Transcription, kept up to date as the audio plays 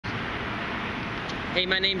Hey,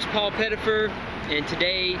 my name's Paul Pettifer, and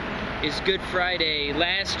today is Good Friday.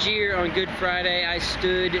 Last year on Good Friday, I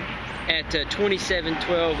stood at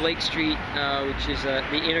 2712 Lake Street, which is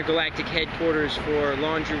the intergalactic headquarters for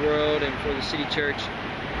Laundry World and for the City Church.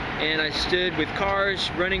 And I stood with cars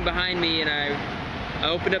running behind me, and I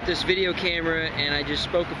opened up this video camera and I just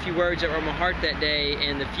spoke a few words that were on my heart that day.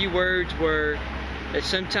 And the few words were that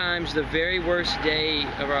sometimes the very worst day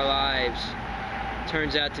of our lives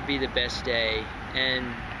turns out to be the best day. And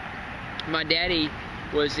my daddy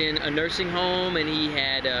was in a nursing home, and he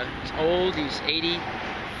he's old, he's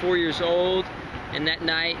 84 years old, and that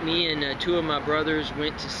night me and two of my brothers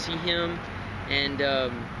went to see him, and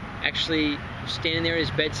actually standing there at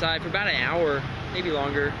his bedside for about an hour, maybe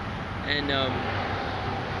longer, and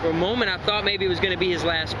for a moment I thought maybe it was going to be his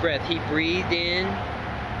last breath. He breathed in,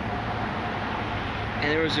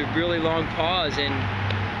 and there was a really long pause, and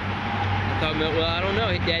I thought, well, I don't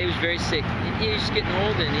know. Daddy was very sick. He was getting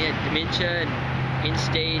old, and he had dementia and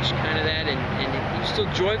end-stage kind of that, and he was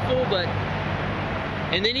still joyful, but...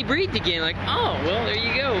 And then he breathed again, like, oh, well, there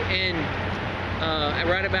you go. And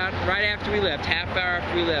right after we left, half hour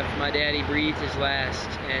after we left, my daddy breathed his last.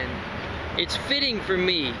 And it's fitting for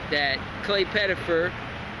me that Clay Pettifer,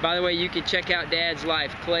 by the way, you can check out Dad's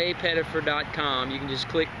life, claypettifer.com. You can just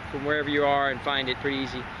click from wherever you are and find it pretty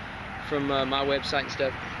easy from my website and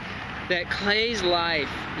stuff. That Clay's life,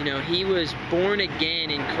 you know, he was born again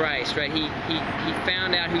in Christ, right? He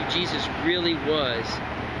found out who Jesus really was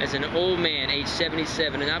as an old man, age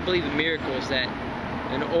 77. And I believe in miracles that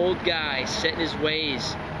an old guy set in his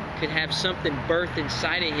ways could have something birthed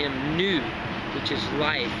inside of him new, which is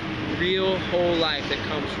life, real whole life that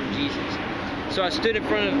comes from Jesus. So I stood in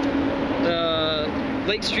front of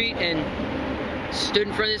Lake Street and stood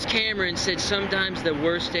in front of this camera and said, sometimes the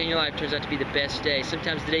worst day in your life turns out to be the best day.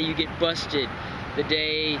 Sometimes the day you get busted, the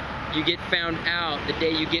day you get found out, the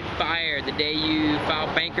day you get fired, the day you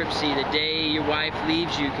file bankruptcy, the day your wife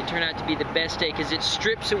leaves you can turn out to be the best day, because it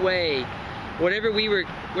strips away whatever we were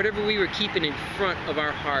keeping in front of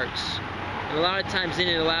our hearts. And a lot of times then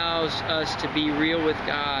it allows us to be real with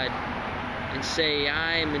God and say,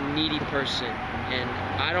 I am a needy person and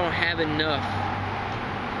I don't have enough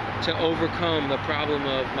to overcome the problem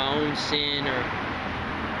of my own sin,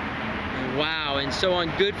 and wow. And so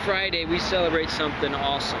on Good Friday we celebrate something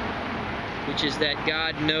awesome, which is that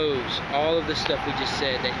God knows all of the stuff we just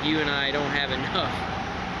said, that you and I don't have enough,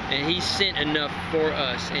 and He sent enough for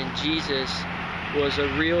us. And Jesus was a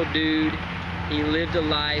real dude. He lived a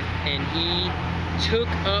life, and He took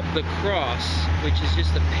up the cross, which is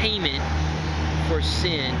just a payment for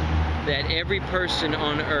sin that every person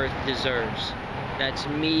on earth deserves. That's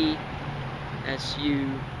me, that's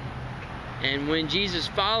you. And when Jesus'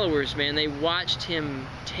 followers, man, they watched Him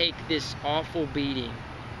take this awful beating,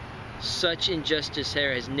 such injustice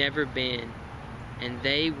there has never been, and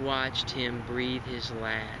they watched Him breathe His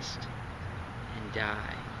last and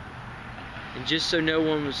die. And just so no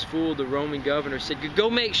one was fooled, the Roman governor said,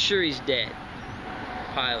 go make sure he's dead,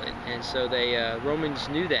 Pilate. And so they Romans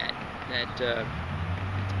knew that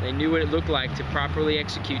they knew what it looked like to properly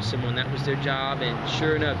execute someone. That was their job, and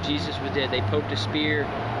sure enough, Jesus was dead. They poked a spear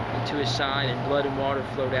into his side, and blood and water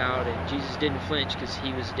flowed out, and Jesus didn't flinch because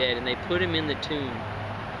He was dead. And they put Him in the tomb.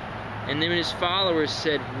 And then His followers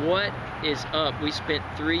said, what is up? We spent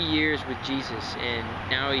 3 years with Jesus, and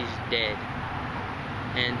now He's dead.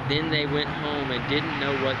 And then they went home and didn't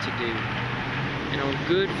know what to do. And on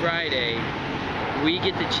Good Friday, we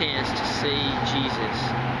get the chance to see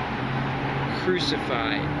Jesus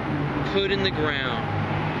crucified, put in the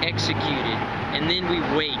ground, executed, and then we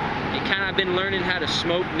wait. And kind of been learning how to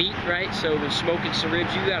smoke meat, right? So when smoking some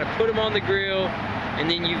ribs, you got to put them on the grill, and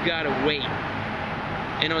then you've got to wait.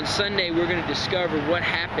 And on Sunday, we're going to discover what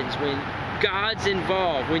happens when God's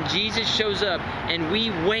involved, when Jesus shows up, and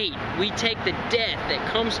we wait. We take the death that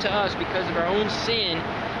comes to us because of our own sin,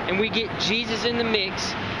 and we get Jesus in the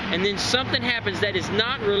mix, and then something happens that is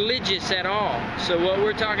not religious at all. So what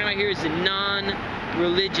we're talking about here is the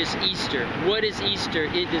non-religious Easter. What is Easter?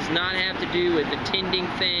 It does not have to do with attending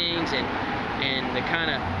things and the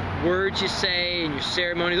kind of words you say and your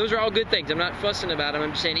ceremony. Those are all good things. I'm not fussing about them.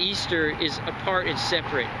 I'm just saying Easter is apart and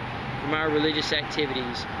separate from our religious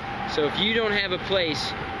activities. So if you don't have a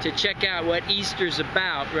place to check out what Easter's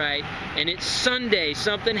about, right, and it's Sunday,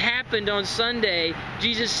 something happened on Sunday,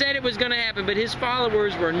 Jesus said it was going to happen, but His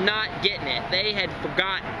followers were not getting it. They had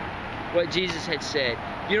forgotten what Jesus had said.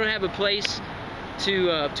 You don't have a place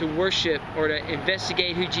to worship or to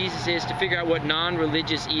investigate who Jesus is, to figure out what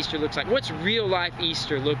non-religious Easter looks like. What's real life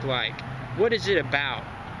Easter look like? What is it about?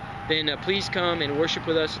 Then please come and worship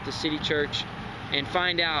with us at the City Church and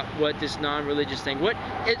find out what this non-religious thing,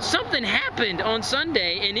 something happened on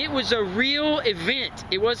Sunday, and it was a real event.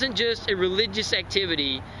 It wasn't just a religious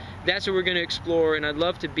activity. That's what we're going to explore, and I'd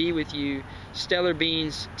love to be with you. Stellar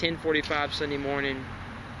Beans, 10:45 Sunday morning.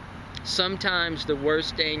 Sometimes the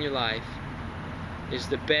worst day in your life is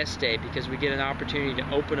the best day, because we get an opportunity to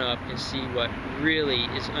open up and see what really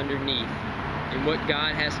is underneath and what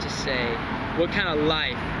God has to say, what kind of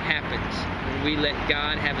life happens when we let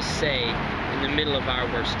God have a say in the middle of our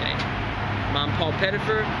worst day. I'm Paul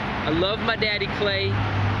Pettifer. I love my daddy Clay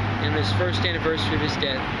and this first anniversary of his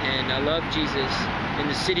death, and I love Jesus, and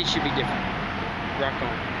the city should be different. Rock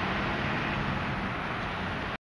on.